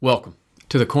Welcome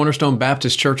to the Cornerstone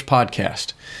Baptist Church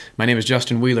podcast. My name is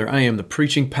Justin Wheeler. I am the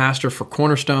preaching pastor for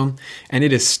Cornerstone, and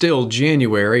it is still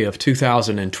January of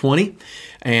 2020.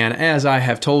 And as I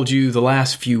have told you the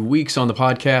last few weeks on the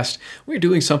podcast, we're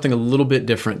doing something a little bit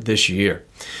different this year.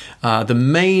 The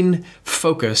main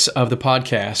focus of the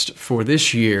podcast for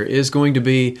this year is going to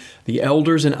be the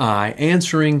elders and I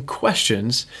answering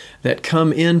questions that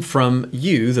come in from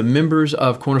you, the members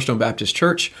of Cornerstone Baptist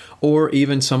Church, or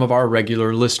even some of our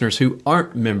regular listeners who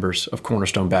aren't members of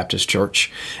Cornerstone Baptist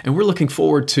Church. And we're looking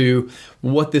forward to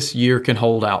what this year can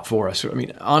hold out for us. I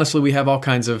mean, honestly, we have all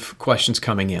kinds of questions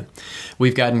coming in.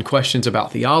 We've gotten questions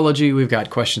about theology. We've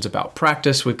got questions about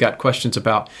practice. We've got questions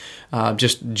about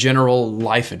just general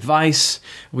life advice.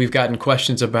 We've gotten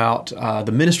questions about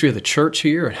the ministry of the church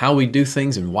here and how we do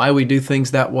things and why we do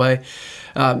things that way.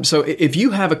 So if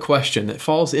you have a question that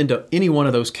falls into any one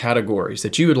of those categories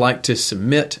that you would like to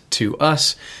submit to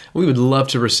us, we would love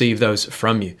to receive those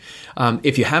from you.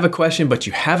 If you have a question but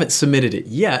you haven't submitted it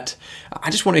yet, I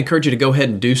just want to encourage you to go ahead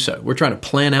and do so. We're trying to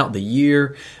plan out the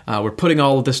year. We're putting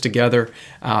all of this together.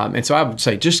 And so I would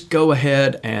say just go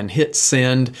ahead and hit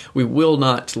send. We will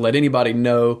not let anybody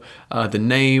know the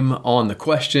name on the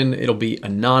question. It'll be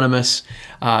anonymous.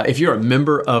 If you're a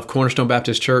member of Cornerstone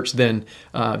Baptist Church, then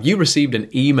you received an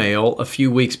email a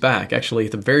few weeks back, actually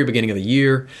at the very beginning of the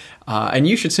year, and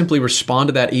you should simply respond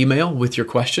to that email with your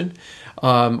question.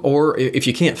 Or if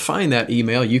you can't find that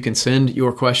email, you can send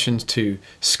your questions to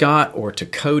Scott or to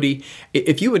Cody.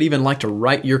 If you would even like to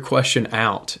write your question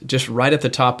out, just write at the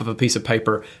top of a piece of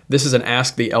paper, this is an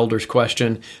Ask the Elders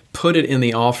question, put it in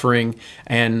the offering,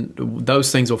 and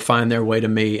those things will find their way to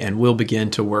me, and we'll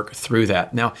begin to work through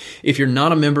that. Now, if you're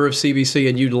not a member of CBC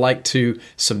and you'd like to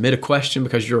submit a question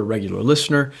because you're a regular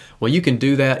listener, well, you can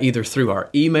do that either through our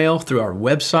email, through our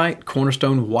website,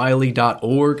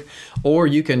 cornerstonewiley.org, or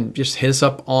you can just hit us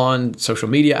up on social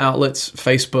media outlets,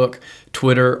 Facebook,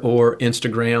 Twitter, or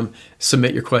Instagram.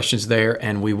 Submit your questions there,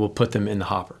 and we will put them in the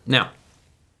hopper. Now,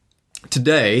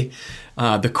 today,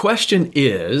 the question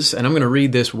is, and I'm going to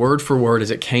read this word for word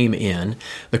as it came in.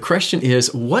 The question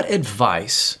is, what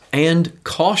advice and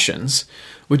cautions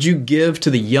would you give to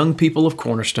the young people of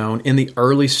Cornerstone in the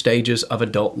early stages of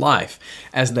adult life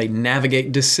as they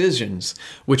navigate decisions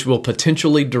which will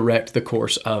potentially direct the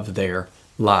course of their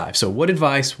lives? So what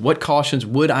advice, what cautions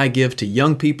would I give to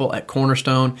young people at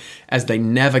Cornerstone as they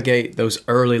navigate those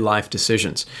early life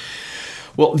decisions?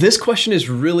 Well, this question is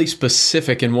really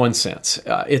specific in one sense.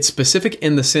 It's specific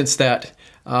in the sense that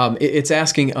it's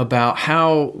asking about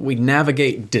how we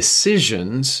navigate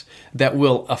decisions that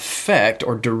will affect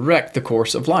or direct the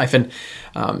course of life. And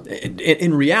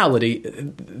in reality,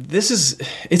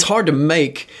 it's hard to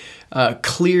make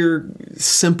clear,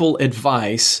 simple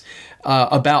advice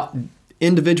about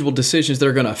individual decisions that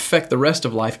are going to affect the rest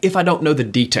of life if I don't know the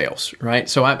details, right?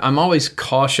 So I'm always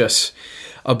cautious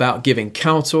about giving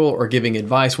counsel or giving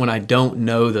advice when I don't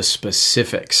know the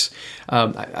specifics.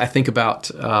 I think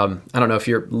about, I don't know if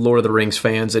you're Lord of the Rings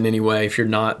fans in any way. If you're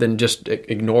not, then just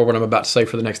ignore what I'm about to say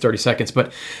for the next 30 seconds.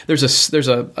 But there's a scene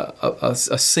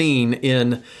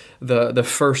in the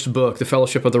first book, The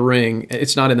Fellowship of the Ring.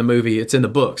 It's not in the movie, it's in the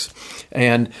books.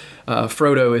 And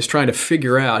Frodo is trying to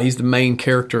figure out, he's the main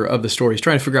character of the story, he's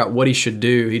trying to figure out what he should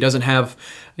do. He doesn't have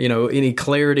any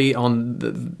clarity on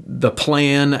the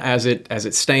plan as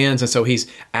it stands, and so he's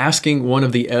asking one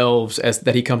of the elves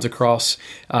that he comes across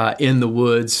in the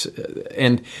woods,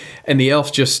 and the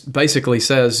elf just basically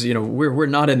says, we're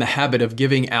not in the habit of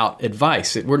giving out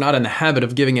advice. We're not in the habit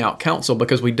of giving out counsel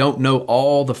because we don't know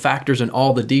all the factors and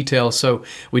all the details, so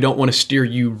we don't want to steer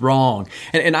you wrong.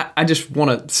 And I just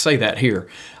want to say that here.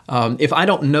 If I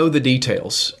don't know the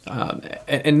details,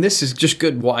 and this is just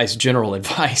good, wise, general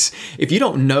advice, if you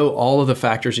don't know all of the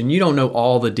factors and you don't know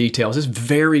all the details, it's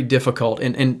very difficult.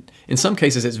 And in some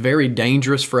cases, it's very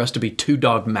dangerous for us to be too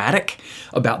dogmatic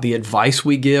about the advice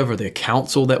we give or the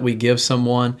counsel that we give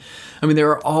someone. I mean, there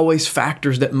are always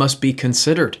factors that must be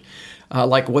considered.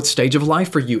 Like what stage of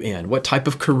life are you in? What type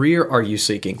of career are you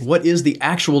seeking? What is the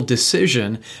actual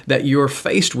decision that you're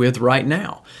faced with right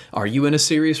now? Are you in a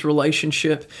serious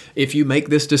relationship? If you make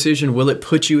this decision, will it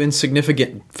put you in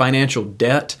significant financial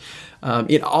debt?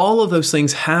 All of those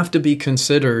things have to be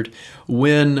considered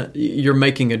when you're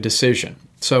making a decision.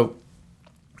 So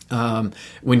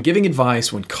when giving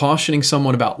advice, when cautioning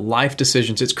someone about life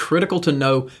decisions, it's critical to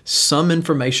know some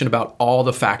information about all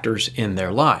the factors in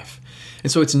their life.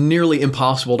 And so it's nearly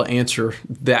impossible to answer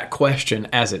that question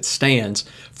as it stands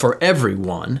for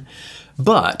everyone.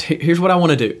 But here's what I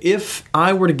want to do. If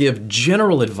I were to give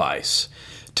general advice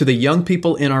to the young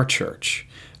people in our church,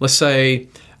 let's say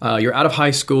You're out of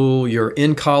high school, you're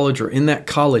in college or in that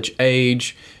college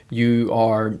age, you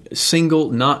are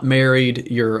single, not married,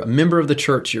 you're a member of the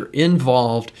church, you're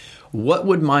involved. What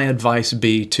would my advice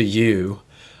be to you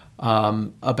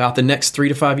about the next 3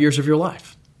 to 5 years of your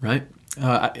life, right?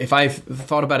 If I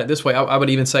thought about it this way, I would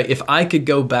even say if I could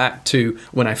go back to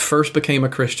when I first became a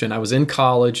Christian, I was in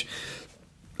college,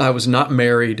 I was not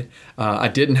married, I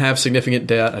didn't have significant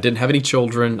debt, I didn't have any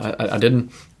children, I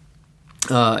didn't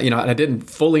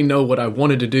fully know what I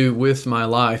wanted to do with my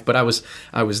life, but I was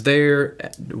there.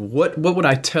 What would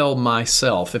I tell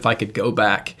myself if I could go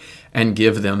back and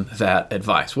give them that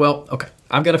advice? Well, okay,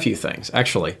 I've got a few things.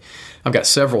 Actually, I've got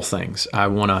several things I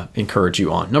want to encourage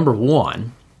you on. Number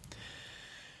one,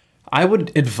 I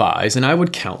would advise and I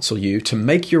would counsel you to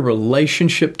make your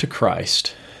relationship to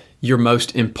Christ your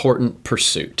most important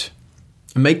pursuit.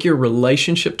 Make your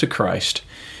relationship to Christ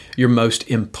your most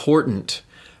important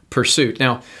pursuit.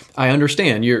 Now, I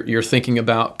understand you're thinking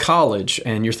about college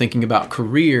and you're thinking about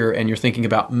career and you're thinking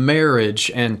about marriage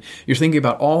and you're thinking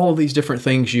about all of these different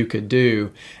things you could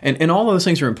do. And all of those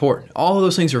things are important. All of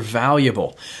those things are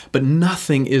valuable, but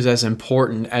nothing is as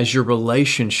important as your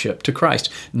relationship to Christ.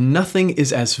 Nothing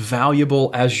is as valuable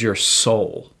as your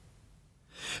soul.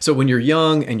 So when you're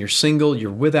young and you're single, you're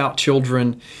without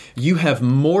children, you have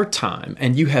more time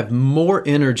and you have more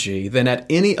energy than at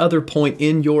any other point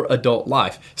in your adult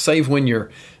life, save when you're,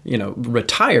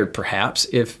 retired perhaps,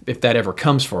 if that ever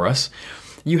comes for us.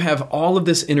 You have all of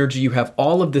this energy, you have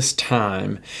all of this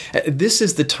time. This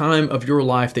is the time of your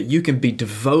life that you can be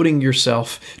devoting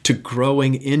yourself to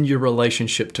growing in your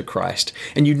relationship to Christ.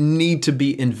 And you need to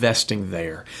be investing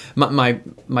there.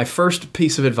 My first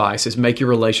piece of advice is make your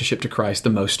relationship to Christ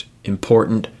the most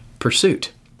important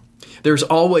pursuit. There's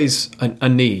always a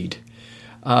need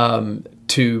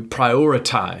to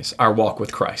prioritize our walk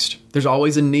with Christ. There's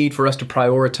always a need for us to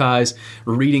prioritize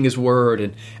reading His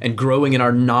Word and growing in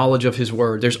our knowledge of His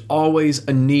Word. There's always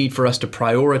a need for us to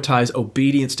prioritize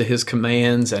obedience to His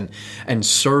commands and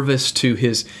service to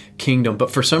His kingdom.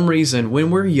 But for some reason,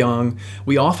 when we're young,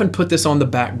 we often put this on the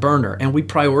back burner and we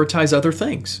prioritize other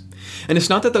things. And it's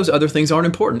not that those other things aren't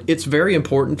important. It's very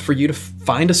important for you to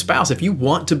find a spouse. If you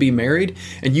want to be married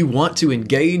and you want to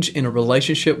engage in a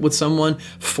relationship with someone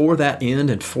for that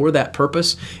end and for that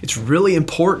purpose, it's really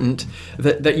important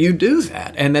that you do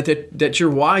that and that you're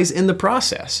wise in the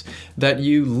process, that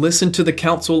you listen to the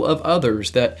counsel of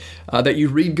others, that you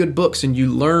read good books and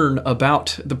you learn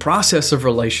about the process of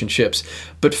relationships.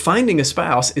 But finding a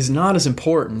spouse is not as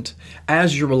important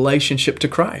as your relationship to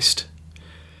Christ.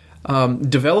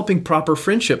 Developing proper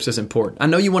friendships is important. I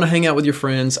know you want to hang out with your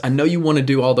friends. I know you want to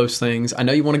do all those things. I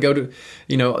know you want to go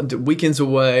to, weekends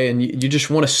away and you just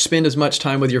want to spend as much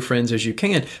time with your friends as you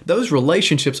can. Those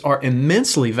relationships are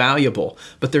immensely valuable,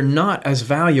 but they're not as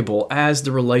valuable as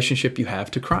the relationship you have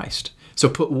to Christ. So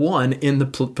put one in the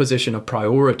position of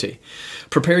priority.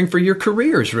 Preparing for your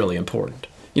career is really important.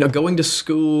 Going to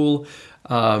school,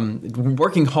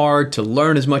 working hard to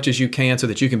learn as much as you can so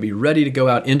that you can be ready to go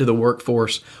out into the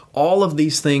workforce. All of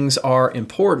these things are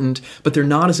important, but they're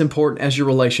not as important as your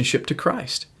relationship to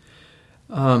Christ.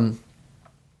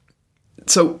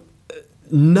 So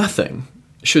nothing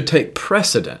should take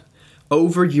precedent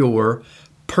over your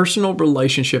personal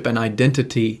relationship and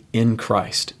identity in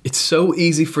Christ. It's so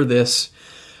easy for this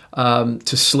to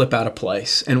slip out of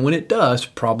place. And when it does,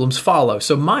 problems follow.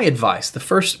 So my advice, the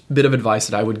first bit of advice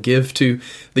that I would give to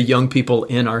the young people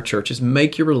in our church is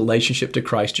make your relationship to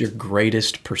Christ your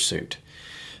greatest pursuit.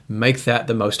 Make that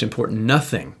the most important.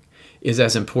 Nothing is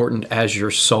as important as your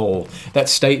soul. That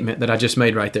statement that I just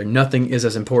made right there, nothing is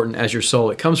as important as your soul.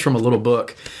 It comes from a little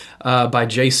book by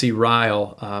J.C.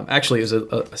 Ryle. Actually, it was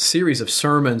a series of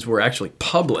sermons were actually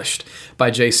published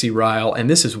by J.C. Ryle, and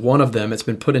this is one of them. It's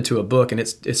been put into a book, and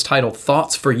it's titled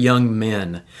Thoughts for Young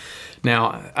Men.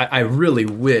 Now, I really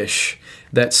wish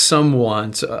that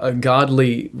someone, a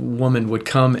godly woman, would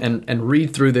come and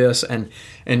read through this and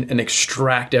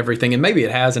extract everything. And maybe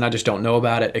it has, and I just don't know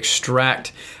about it.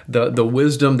 Extract the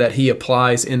wisdom that he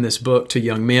applies in this book to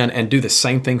young men and do the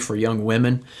same thing for young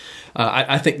women.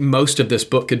 I think most of this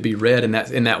book could be read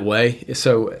in that way.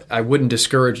 So I wouldn't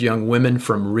discourage young women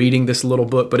from reading this little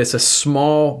book, but it's a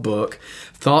small book,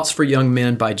 Thoughts for Young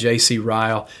Men by J.C.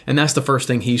 Ryle. And that's the first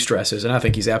thing he stresses, and I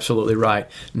think he's absolutely right.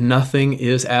 Nothing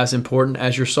is as important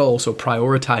as your soul, so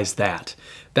prioritize that.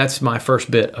 That's my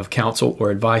first bit of counsel or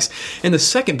advice. And the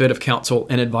second bit of counsel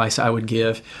and advice I would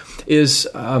give is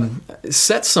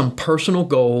set some personal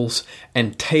goals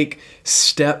and take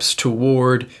steps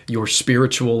toward your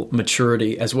spiritual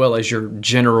maturity as well as your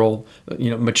general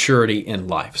maturity in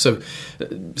life. So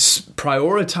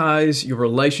prioritize your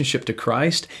relationship to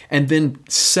Christ and then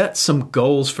set some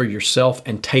goals for yourself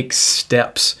and take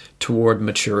steps toward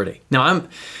maturity. Now,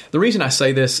 the reason I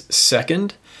say this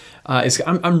second is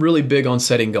I'm really big on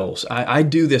setting goals. I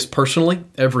do this personally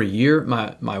every year.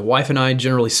 My wife and I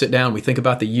generally sit down. We think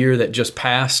about the year that just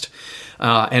passed,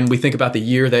 and we think about the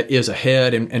year that is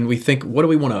ahead, and we think, what do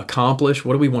we want to accomplish?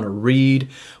 What do we want to read?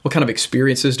 What kind of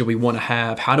experiences do we want to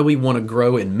have? How do we want to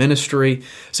grow in ministry?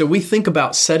 So we think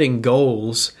about setting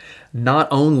goals not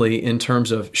only in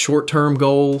terms of short-term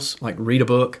goals, like read a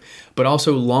book, but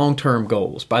also long-term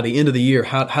goals. By the end of the year,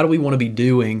 how do we want to be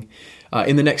doing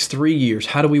in the next 3 years?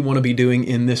 How do we want to be doing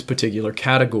in this particular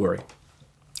category?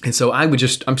 And so I'm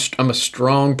a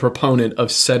strong proponent of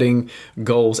setting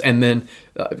goals and then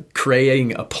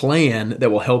creating a plan that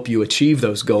will help you achieve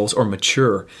those goals or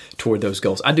mature toward those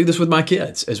goals. I do this with my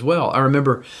kids as well. I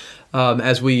remember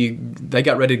as they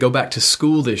got ready to go back to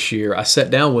school this year, I sat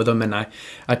down with them and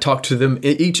I talked to them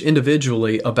each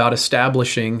individually about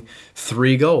establishing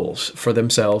 3 goals for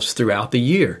themselves throughout the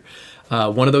year.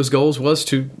 One of those goals was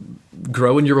to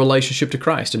grow in your relationship to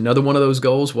Christ. Another one of those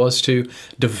goals was to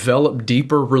develop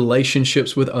deeper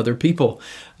relationships with other people.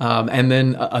 And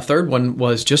then a third one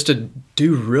was just to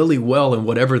do really well in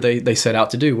whatever they set out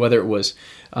to do, whether it was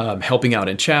helping out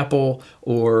in chapel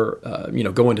or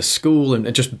going to school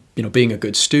and just being a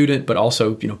good student, but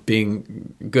also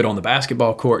being good on the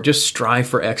basketball court. Just strive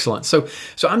for excellence. So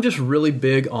I'm just really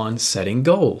big on setting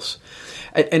goals.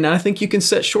 And I think you can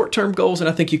set short-term goals, and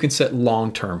I think you can set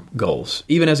long-term goals,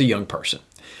 even as a young person.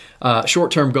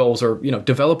 Short-term goals are,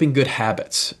 developing good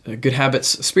habits,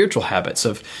 spiritual habits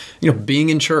of, being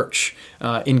in church,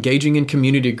 engaging in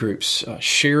community groups,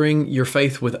 sharing your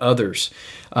faith with others,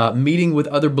 meeting with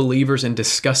other believers and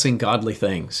discussing godly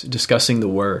things, discussing the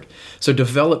Word. So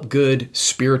develop good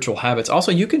spiritual habits.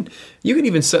 Also, you can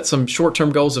even set some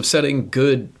short-term goals of setting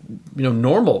good,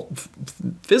 normal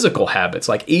physical habits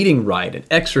like eating right and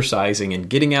exercising and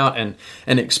getting out and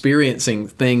experiencing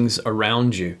things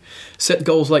around you. Set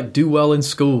goals like do well in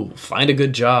school, find a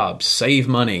good job, save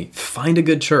money, find a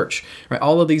good church. Right?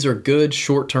 All of these are good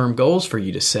short-term goals for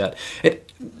you to set.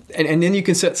 And then you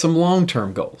can set some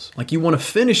long-term goals. Like you want to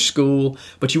finish school,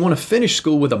 but you want to finish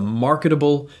school with a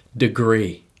marketable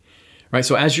degree. Right?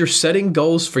 So as you're setting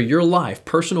goals for your life,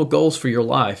 personal goals for your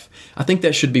life, I think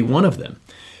that should be one of them.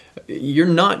 You're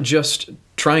not just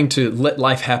trying to let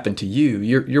life happen to you.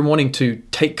 You're wanting to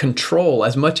take control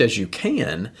as much as you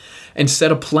can and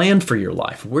set a plan for your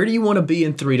life. Where do you want to be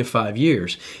in 3 to 5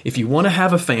 years? If you want to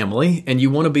have a family and you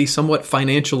want to be somewhat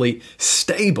financially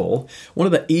stable, one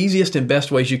of the easiest and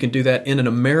best ways you can do that in an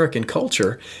American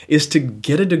culture is to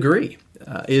get a degree,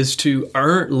 is to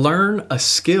learn a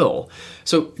skill.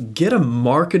 So get a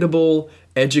marketable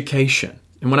education.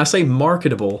 And when I say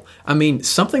marketable, I mean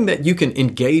something that you can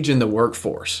engage in the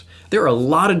workforce. There are a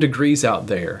lot of degrees out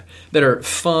there that are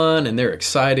fun and they're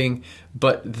exciting,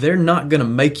 but they're not going to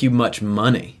make you much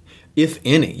money. If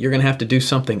any, you're going to have to do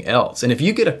something else. And if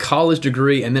you get a college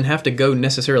degree and then have to go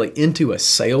necessarily into a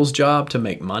sales job to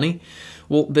make money,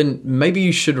 well, then maybe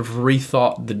you should have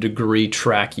rethought the degree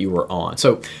track you were on.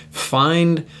 So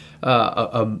find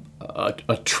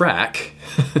a track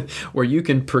where you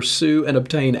can pursue and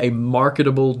obtain a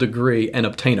marketable degree and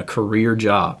obtain a career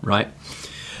job, right?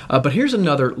 But here's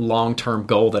another long-term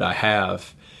goal that I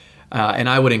have, and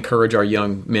I would encourage our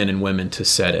young men and women to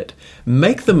set it.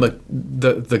 Make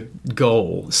the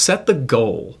goal, set the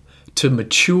goal to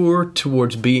mature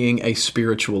towards being a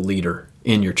spiritual leader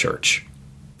in your church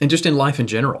and just in life in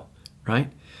general,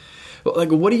 right? Like,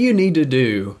 what do you need to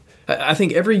do? I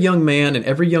think every young man and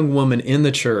every young woman in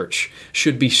the church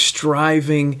should be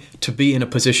striving to be in a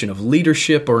position of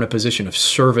leadership or in a position of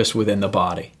service within the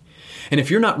body. And if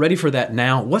you're not ready for that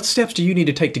now, what steps do you need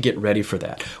to take to get ready for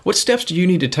that? What steps do you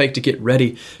need to take to get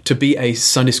ready to be a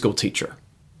Sunday school teacher,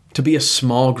 to be a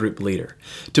small group leader,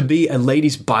 to be a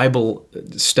ladies' Bible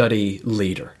study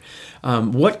leader?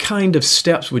 What kind of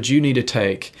steps would you need to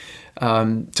take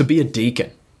to be a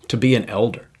deacon, to be an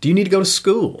elder? Do you need to go to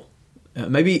school?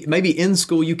 Maybe in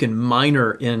school you can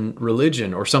minor in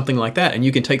religion or something like that, and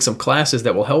you can take some classes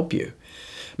that will help you.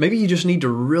 Maybe you just need to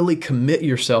really commit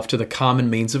yourself to the common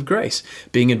means of grace,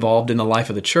 being involved in the life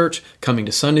of the church, coming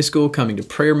to Sunday school, coming to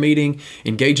prayer meeting,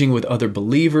 engaging with other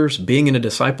believers, being in a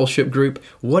discipleship group,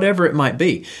 whatever it might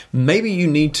be. Maybe you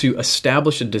need to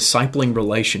establish a discipling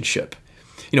relationship.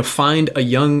 find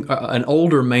an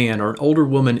older man or an older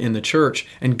woman in the church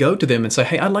and go to them and say,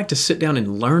 hey, I'd like to sit down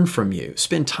and learn from you,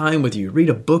 spend time with you, read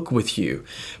a book with you,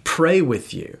 pray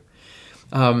with you.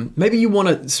 Maybe you want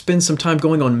to spend some time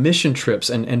going on mission trips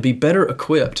and be better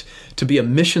equipped to be a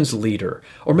missions leader.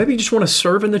 Or maybe you just want to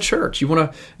serve in the church. You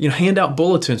want to hand out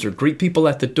bulletins or greet people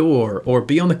at the door or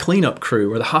be on the cleanup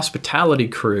crew or the hospitality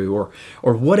crew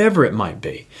or whatever it might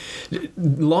be.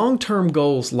 Long-term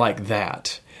goals like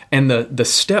that and the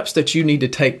steps that you need to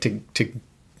take to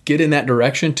get in that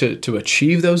direction to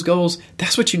achieve those goals,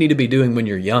 that's what you need to be doing when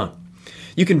you're young.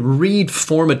 You can read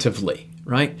formatively.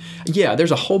 Right? Yeah,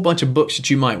 there's a whole bunch of books that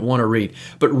you might want to read,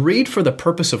 but read for the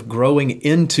purpose of growing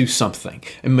into something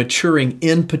and maturing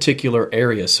in particular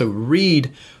areas. So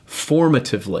read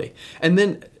formatively. And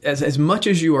then as much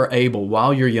as you are able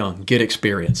while you're young, get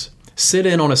experience. Sit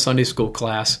in on a Sunday school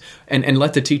class and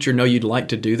let the teacher know you'd like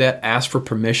to do that. Ask for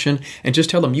permission and just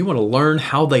tell them you want to learn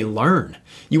how they learn.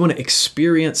 You want to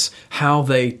experience how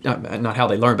they, not how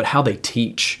they learn, but how they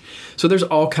teach. So there's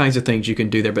all kinds of things you can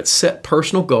do there, but set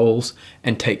personal goals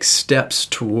and take steps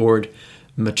toward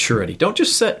maturity. Don't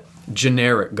just set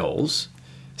generic goals.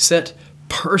 Set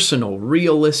personal,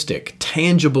 realistic,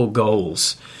 tangible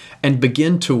goals and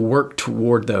begin to work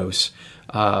toward those.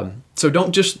 So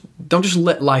don't just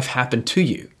let life happen to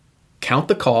you. Count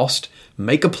the cost,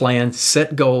 make a plan,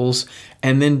 set goals,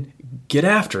 and then get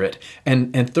after it.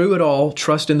 And through it all,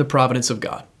 trust in the providence of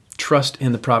God. Trust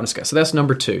in the providence of God. So that's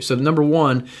number 2. So number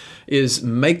 1 is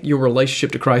make your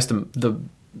relationship to Christ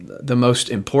the most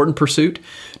important pursuit.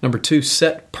 Number 2,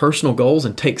 set personal goals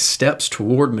and take steps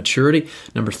toward maturity.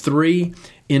 Number 3,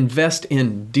 invest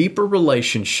in deeper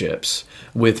relationships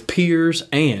with peers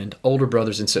and older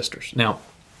brothers and sisters. Now,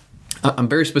 I'm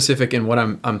very specific in what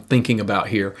I'm thinking about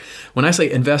here. When I say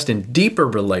invest in deeper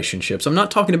relationships, I'm not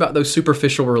talking about those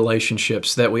superficial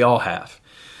relationships that we all have.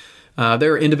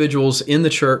 There are individuals in the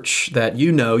church that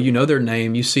you know their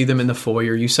name, you see them in the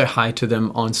foyer, you say hi to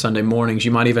them on Sunday mornings,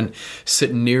 you might even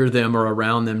sit near them or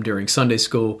around them during Sunday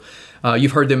school.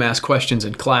 You've heard them ask questions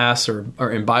in class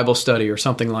or in Bible study or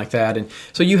something like that, and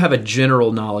so you have a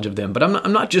general knowledge of them. But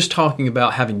I'm not just talking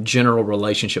about having general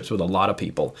relationships with a lot of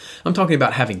people. I'm talking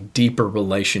about having deeper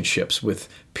relationships with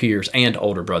peers and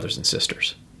older brothers and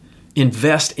sisters.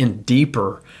 Invest in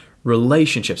deeper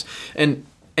relationships. And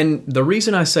the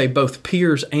reason I say both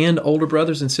peers and older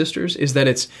brothers and sisters is that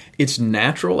it's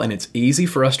natural and it's easy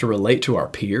for us to relate to our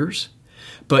peers.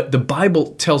 But the Bible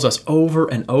tells us over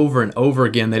and over and over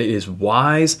again that it is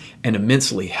wise and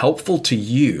immensely helpful to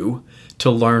you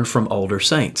to learn from older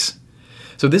saints.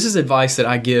 So this is advice that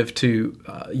I give to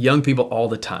young people all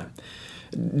the time.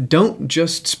 Don't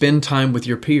just spend time with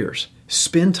your peers.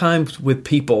 Spend time with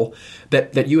people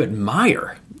that you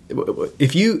admire.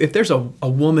 If there's a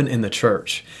woman in the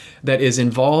church that is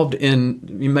involved in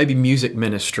maybe music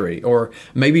ministry, or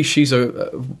maybe she's a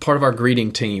part of our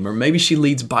greeting team, or maybe she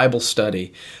leads Bible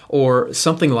study or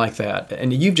something like that,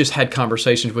 and you've just had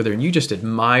conversations with her and you just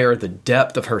admire the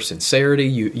depth of her sincerity,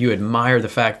 you admire the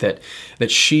fact that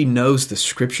she knows the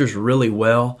scriptures really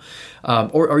well,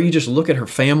 or you just look at her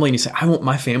family and you say, I want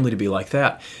my family to be like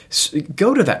that.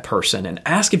 Go to that person and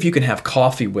ask if you can have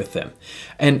coffee with them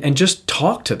and just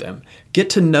talk to them. Get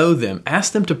to know them.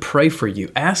 Ask them to pray for you.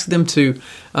 Ask them to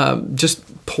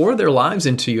just pour their lives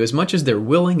into you as much as they're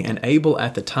willing and able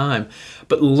at the time.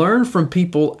 But learn from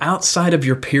people outside of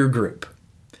your peer group.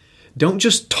 Don't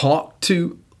just talk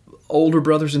to older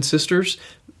brothers and sisters.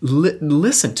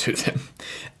 Listen to them.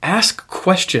 Ask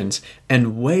questions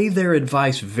and weigh their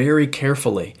advice very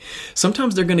carefully.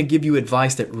 Sometimes they're going to give you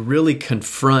advice that really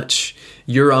confronts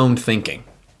your own thinking.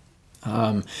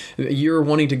 You're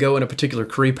wanting to go in a particular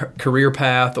career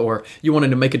path, or you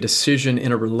wanted to make a decision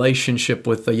in a relationship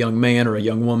with a young man or a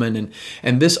young woman,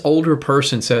 and this older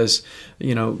person says,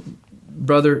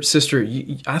 brother, sister,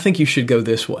 I think you should go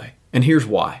this way, and here's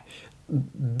why.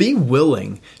 Be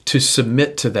willing to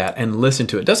submit to that and listen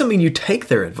to it. Doesn't mean you take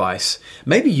their advice.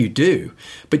 Maybe you do,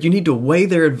 but you need to weigh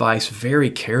their advice very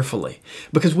carefully,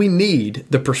 because we need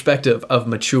the perspective of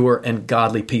mature and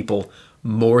godly people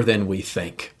more than we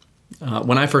think.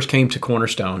 When I first came to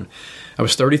Cornerstone, I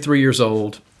was 33 years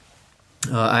old.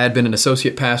 I had been an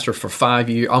associate pastor for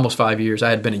almost 5 years. I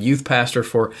had been a youth pastor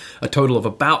for a total of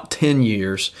about 10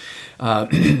 years.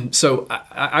 So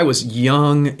I was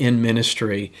young in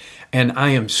ministry, and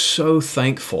I am so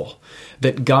thankful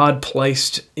that God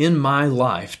placed in my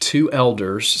life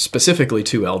specifically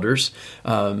two elders,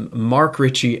 Mark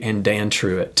Ritchie and Dan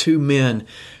Truitt, two men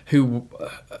who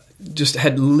just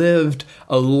had lived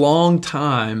a long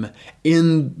time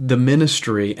in the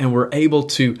ministry and were able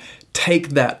to take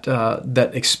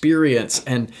that experience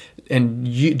and and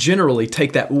you generally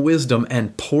take that wisdom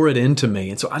and pour it into me.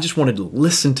 And so I just wanted to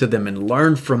listen to them and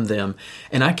learn from them.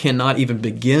 And I cannot even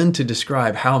begin to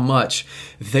describe how much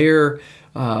their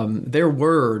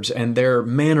words and their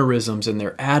mannerisms and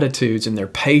their attitudes and their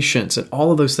patience and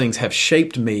all of those things have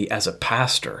shaped me as a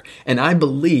pastor. And I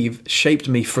believe shaped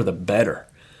me for the better.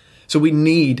 So we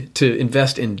need to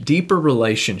invest in deeper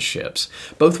relationships,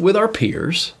 both with our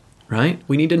peers, right?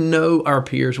 We need to know our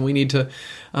peers. We need to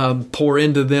pour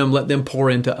into them, let them pour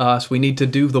into us. We need to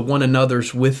do the one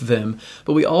another's with them.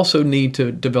 But we also need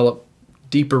to develop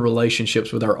deeper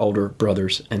relationships with our older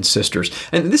brothers and sisters.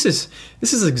 And this is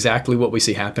exactly what we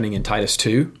see happening in Titus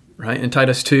 2, right? In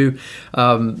Titus 2,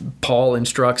 Paul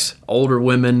instructs older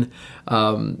women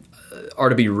are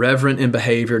to be reverent in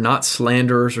behavior, not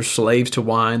slanderers or slaves to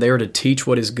wine. They are to teach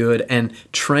what is good and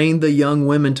train the young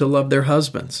women to love their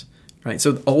husbands, right?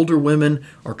 So older women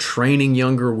are training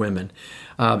younger women.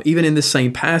 Even in this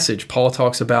same passage, Paul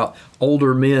talks about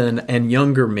older men and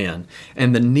younger men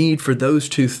and the need for those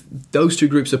two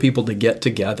groups of people to get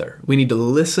together. We need to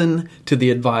listen to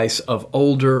the advice of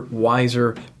older,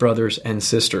 wiser brothers and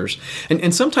sisters.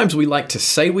 And sometimes we like to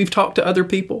say we've talked to other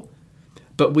people,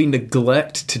 but we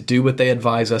neglect to do what they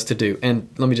advise us to do. And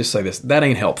let me just say this, that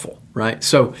ain't helpful, right?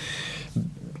 So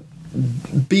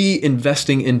be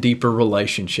investing in deeper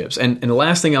relationships. And the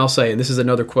last thing I'll say, and this is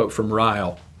another quote from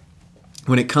Ryle,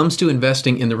 when it comes to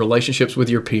investing in the relationships with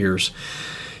your peers,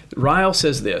 Ryle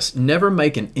says this: never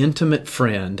make an intimate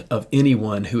friend of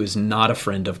anyone who is not a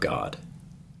friend of God.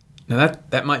 Now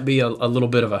that might be a little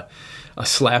bit of a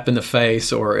slap in the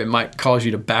face, or it might cause you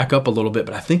to back up a little bit,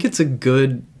 but I think it's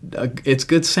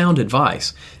good sound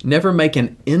advice. Never make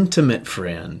an intimate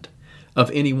friend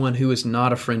of anyone who is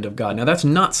not a friend of God. Now that's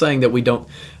not saying that we don't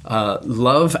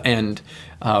love and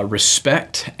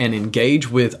respect and engage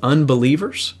with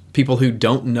unbelievers, people who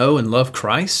don't know and love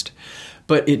Christ.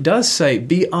 But it does say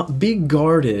be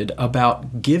guarded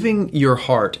about giving your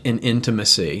heart in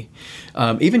intimacy,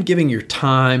 even giving your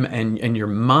time and your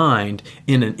mind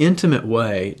in an intimate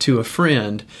way to a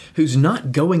friend who's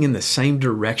not going in the same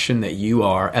direction that you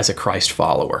are as a Christ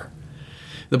follower.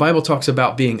 The Bible talks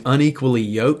about being unequally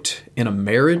yoked in a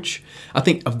marriage. I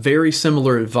think a very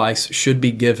similar advice should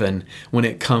be given when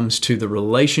it comes to the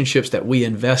relationships that we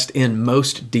invest in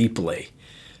most deeply.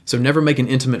 So never make an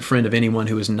intimate friend of anyone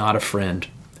who is not a friend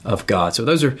of God. So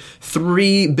those are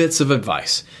 3 bits of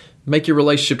advice. Make your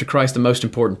relationship to Christ the most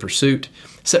important pursuit.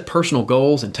 Set personal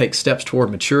goals and take steps toward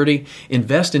maturity.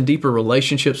 Invest in deeper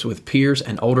relationships with peers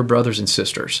and older brothers and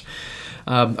sisters.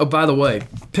 By the way,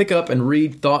 pick up and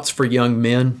read Thoughts for Young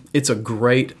Men. It's a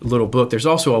great little book. There's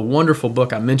also a wonderful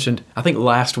book I mentioned, I think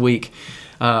last week,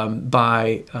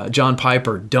 by John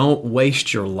Piper, Don't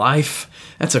Waste Your Life.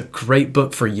 That's a great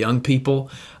book for young people.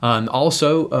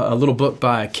 Also, a little book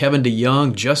by Kevin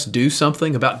DeYoung, Just Do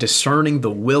Something, about discerning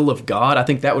the will of God. I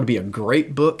think that would be a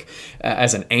great book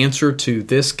as an answer to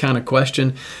this kind of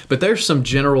question. But there's some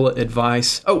general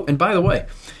advice. Oh, and by the way,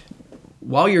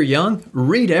 while you're young,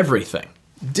 read everything.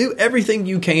 Do everything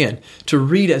you can to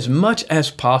read as much as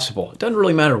possible. It doesn't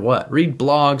really matter what. Read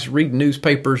blogs, read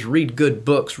newspapers, read good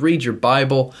books, read your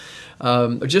Bible.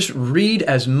 Just read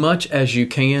as much as you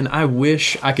can. I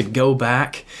wish I could go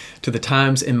back to the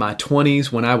times in my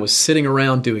 20s when I was sitting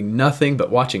around doing nothing but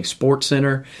watching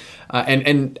SportsCenter.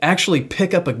 And actually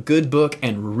pick up a good book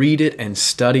and read it and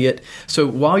study it. So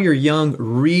while you're young,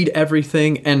 read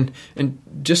everything. And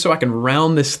just so I can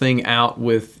round this thing out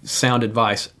with sound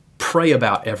advice, pray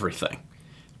about everything.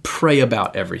 Pray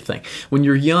about everything. When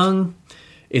you're young,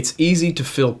 it's easy to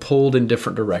feel pulled in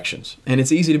different directions. And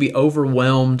it's easy to be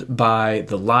overwhelmed by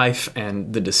the life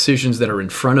and the decisions that are in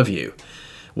front of you.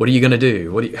 What are you going to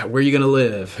do? Where are you going to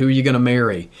live? Who are you going to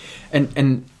marry?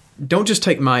 And don't just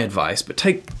take my advice, but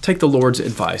take the Lord's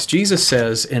advice. Jesus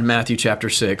says in Matthew chapter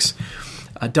 6,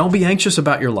 don't be anxious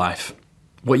about your life,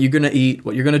 what you're going to eat,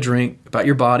 what you're going to drink, about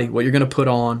your body, what you're going to put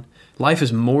on. Life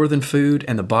is more than food,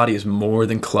 and the body is more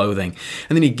than clothing.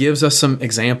 And then he gives us some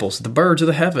examples. The birds of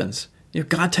the heavens,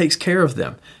 God takes care of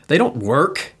them. They don't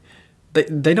work.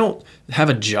 They don't have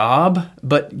a job,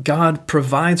 but God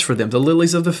provides for them. The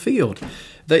lilies of the field,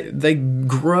 they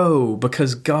grow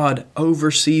because God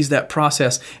oversees that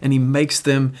process and he makes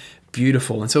them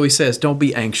beautiful. And so he says, don't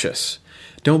be anxious.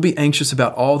 Don't be anxious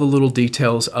about all the little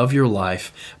details of your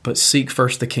life, but seek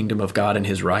first the kingdom of God and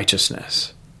his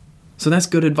righteousness. So that's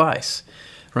good advice,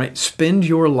 right? Spend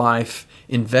your life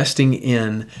investing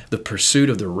in the pursuit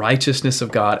of the righteousness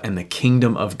of God and the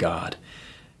kingdom of God.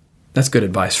 That's good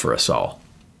advice for us all.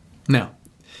 Now,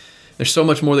 There's so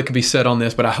much more that could be said on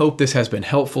this, but I hope this has been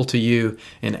helpful to you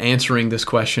in answering this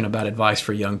question about advice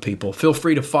for young people. Feel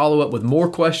free to follow up with more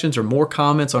questions or more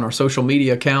comments on our social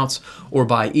media accounts or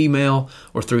by email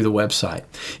or through the website.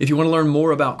 If you want to learn more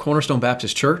about Cornerstone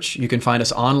Baptist Church, you can find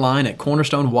us online at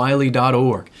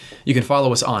cornerstonewiley.org. You can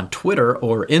follow us on Twitter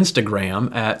or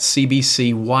Instagram at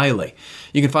CBC Wiley.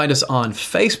 You can find us on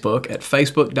Facebook at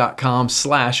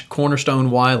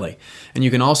facebook.com/CornerstoneWiley. And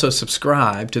you can also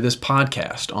subscribe to this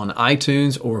podcast on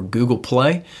iTunes or Google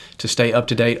Play to stay up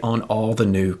to date on all the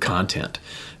new content.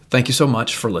 Thank you so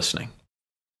much for listening.